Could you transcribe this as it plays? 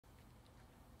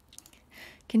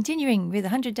Continuing with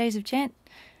 100 Days of Chant,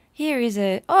 here is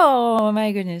a, oh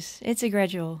my goodness, it's a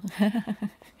gradual.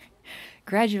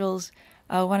 Graduals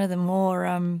are one of the more,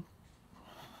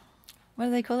 what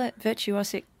do they call it?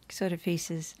 Virtuosic sort of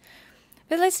pieces.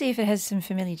 But let's see if it has some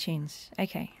familiar tunes.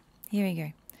 Okay, here we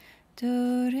go.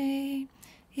 Do, re,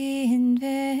 inveni,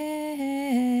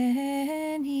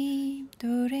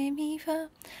 do, re, mi, fa,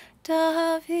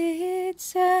 David,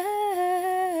 sevom,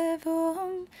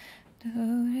 do,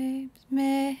 re,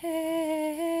 me,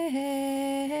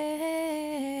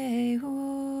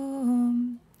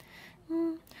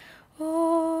 o,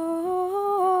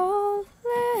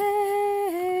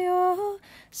 leo,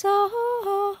 sancto,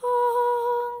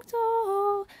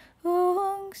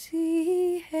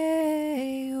 si, he,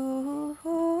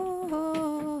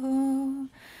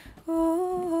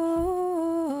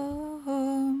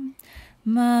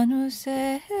 manus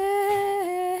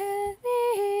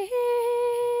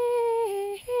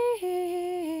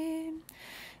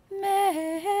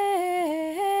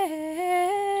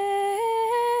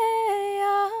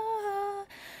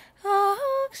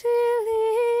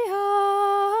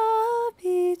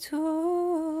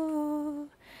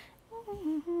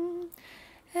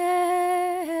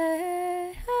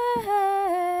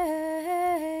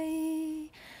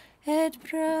et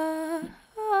brachium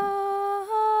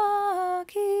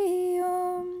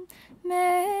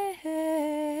meum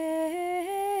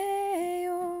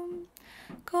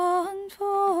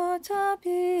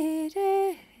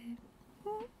confortabile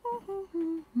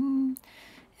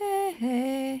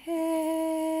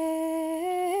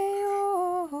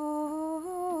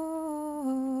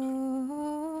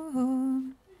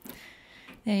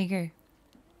There you go.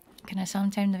 Can I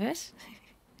psalm-tone the verse?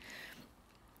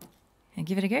 And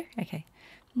give it a go? Okay.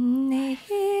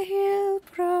 Nihil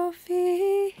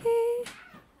profi.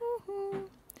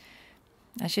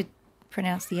 I should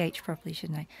pronounce the H properly,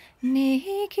 shouldn't I?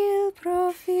 Nihil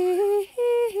profi.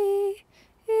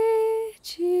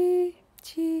 Chi,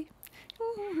 chi,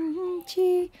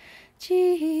 chi,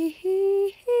 chi,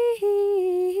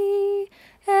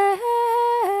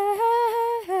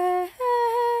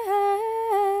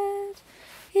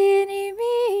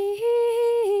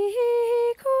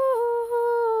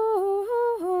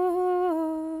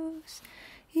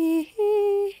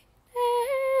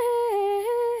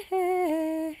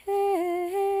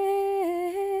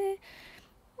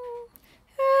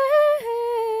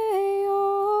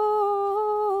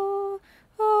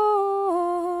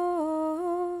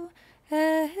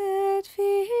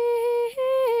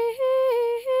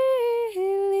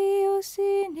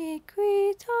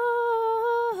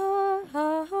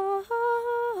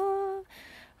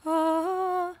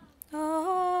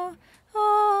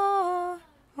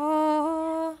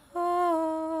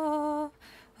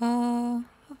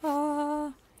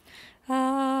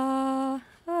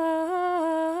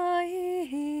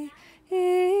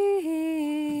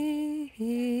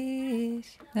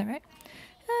 Is that right?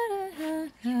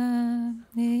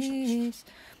 Is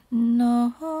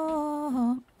no,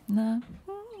 no,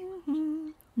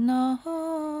 no,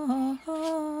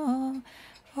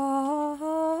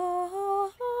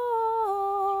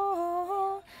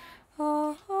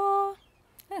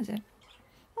 that's it.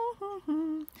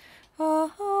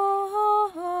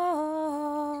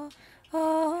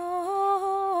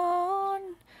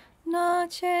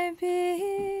 Noche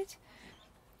beat.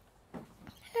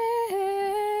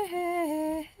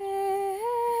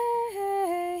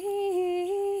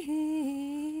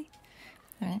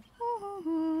 Right.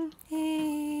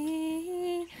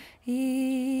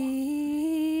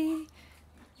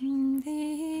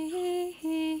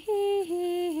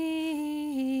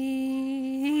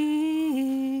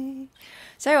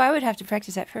 So I would have to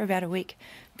practice that for about a week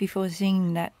before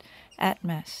singing that at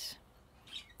Mass.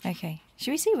 Okay,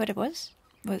 should we see what it was?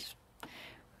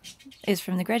 It's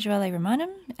from the Graduale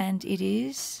Romanum, and it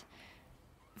is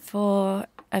for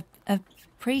a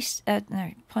priest,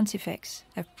 pontifex,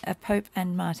 a pope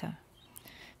and martyr.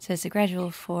 So it's a gradual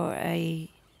for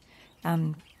a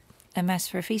mass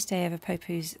for a feast day of a pope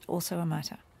who's also a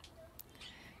martyr.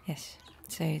 Yes.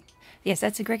 So yes,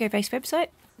 that's a Grego-based website,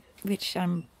 which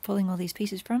I'm pulling all these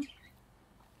pieces from.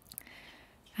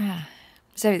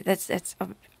 So that's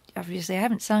obviously I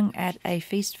haven't sung at a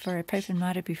feast for a pope and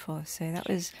martyr before, so that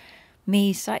was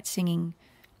me sight singing.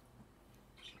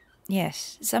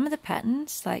 Yes, some of the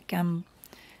patterns, like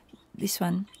this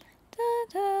one.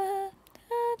 Oh,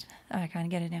 I can't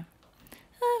get it now.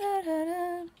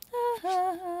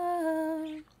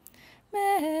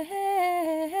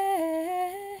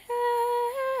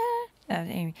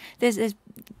 Anyway, there's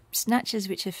snatches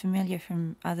which are familiar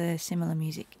from other similar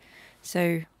music,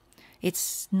 so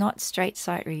it's not straight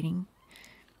sight reading.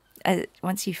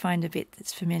 once you find a bit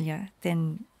that's familiar,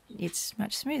 then it's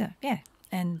much smoother. Yeah,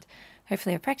 and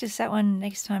hopefully I'll practice that one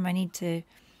next time I need to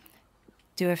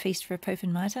do a feast for a Pope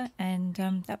and Martyr, and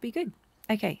that'll be good.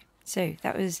 Okay, so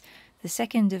that was the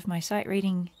second of my sight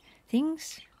reading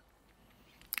things.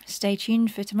 Stay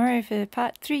tuned for tomorrow for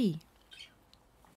part 3.